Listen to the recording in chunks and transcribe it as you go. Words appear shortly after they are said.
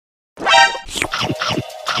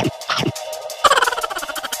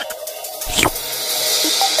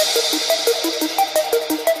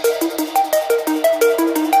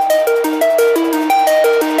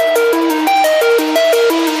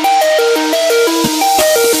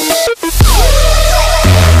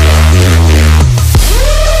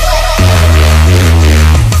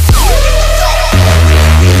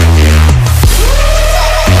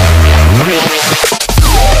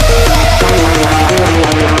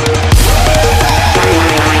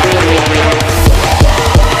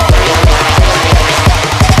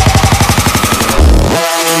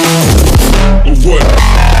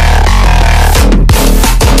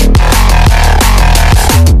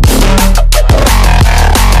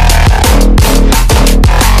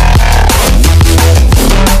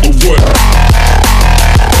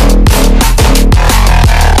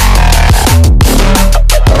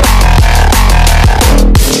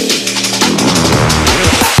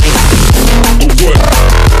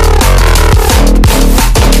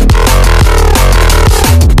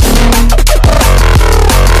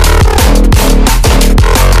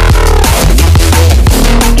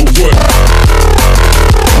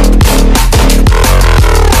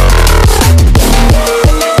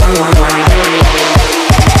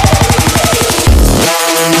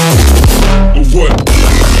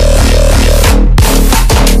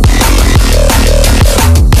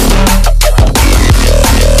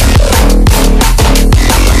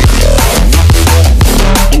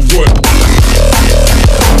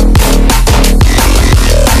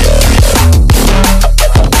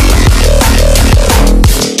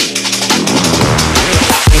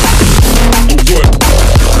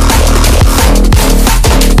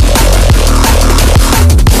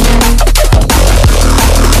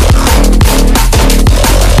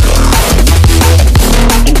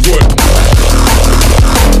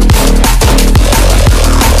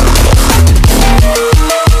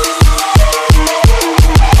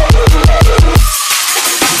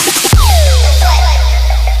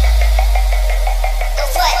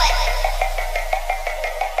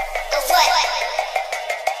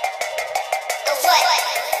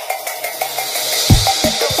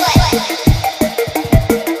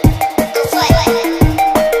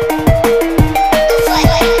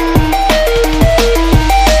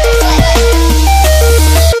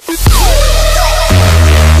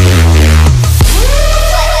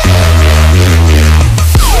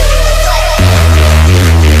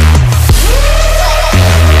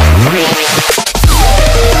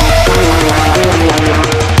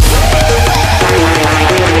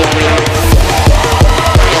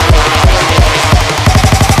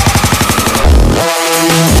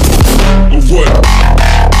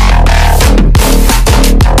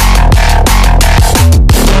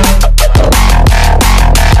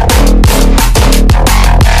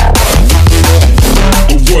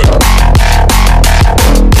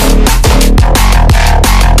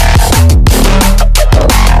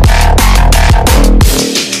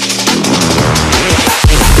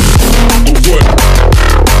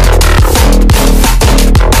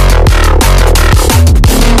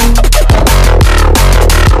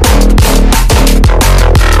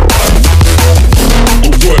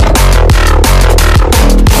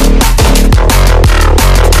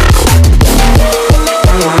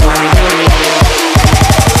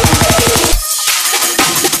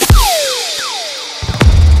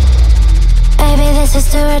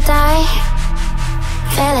die.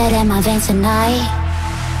 Feel it in my veins tonight.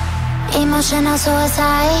 Emotional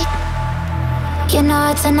suicide. You know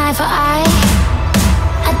it's an eye for eye.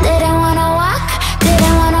 I didn't wanna walk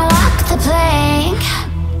the plank.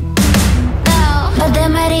 No, but the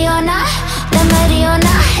Mariona,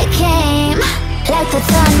 it came like the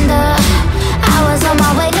thunder. I was on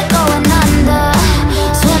my way to going under.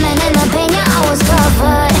 Swimming in the pain, yeah, I was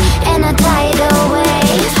covered in a tidal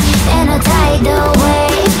wave, in a tidal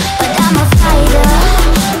wave. But I'm a fighter.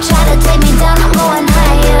 Try to take me down, I'm going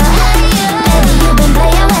higher. Baby, you've been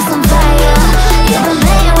playing with some fire. You've been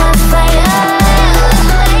playing with fire.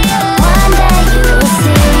 One day you will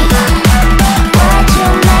see what you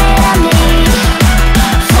made of me.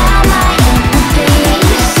 Found my inner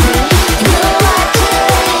peace. You are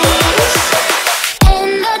peace in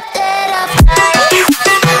the dead of night.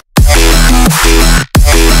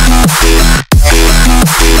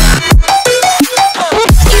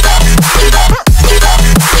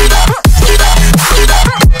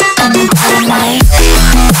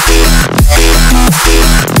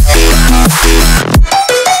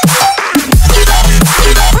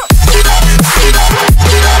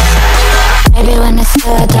 Maybe when it's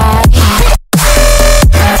still dark,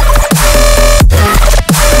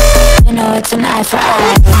 you know it's an eye for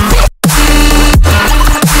eye.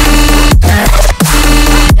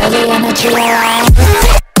 Every energy alive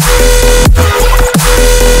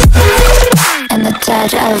in the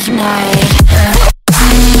dead of night.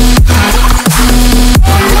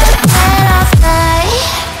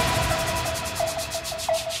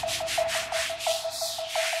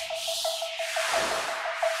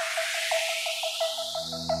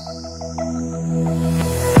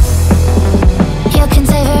 You can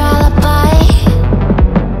save your alibi.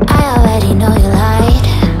 I already know you lied.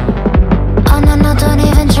 Oh no, no, don't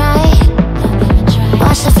even try.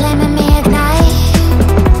 Watch the flame in me ignite.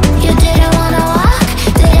 You didn't wanna walk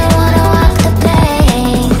the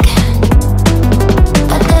plank.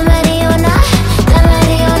 But the Mariona,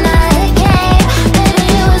 it came. Baby,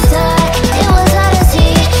 you was dark, it was hard to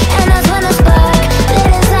see. And that's when the spark lit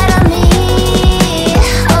inside of me.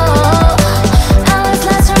 Oh, I was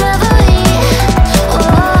lost in reverie.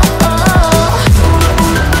 Oh,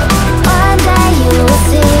 one day you will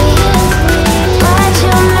see what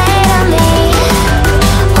you made of me,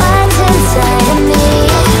 what's inside of me.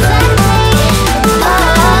 Oh,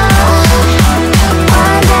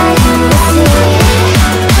 one day you will see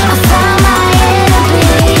I found my inner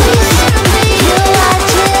peace. You are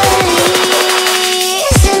peace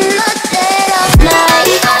in the dead of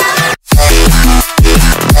night.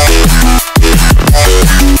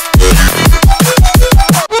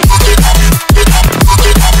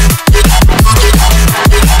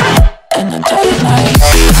 In the dead of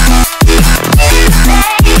night.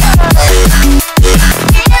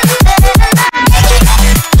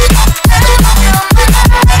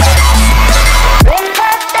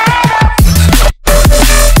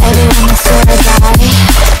 Baby, when it's still die,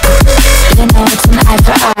 you know it's an eye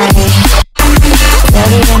for eye. Feel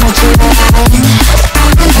the energy line in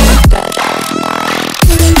the dead of night.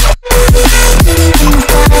 In the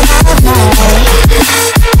dead of night.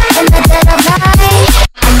 In the dead of night. In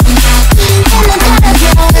the dead of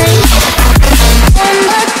night. In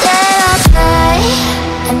the dead of night.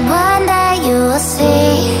 And one day you will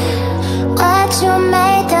see what you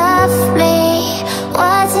made of me,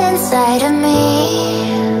 what's inside of me.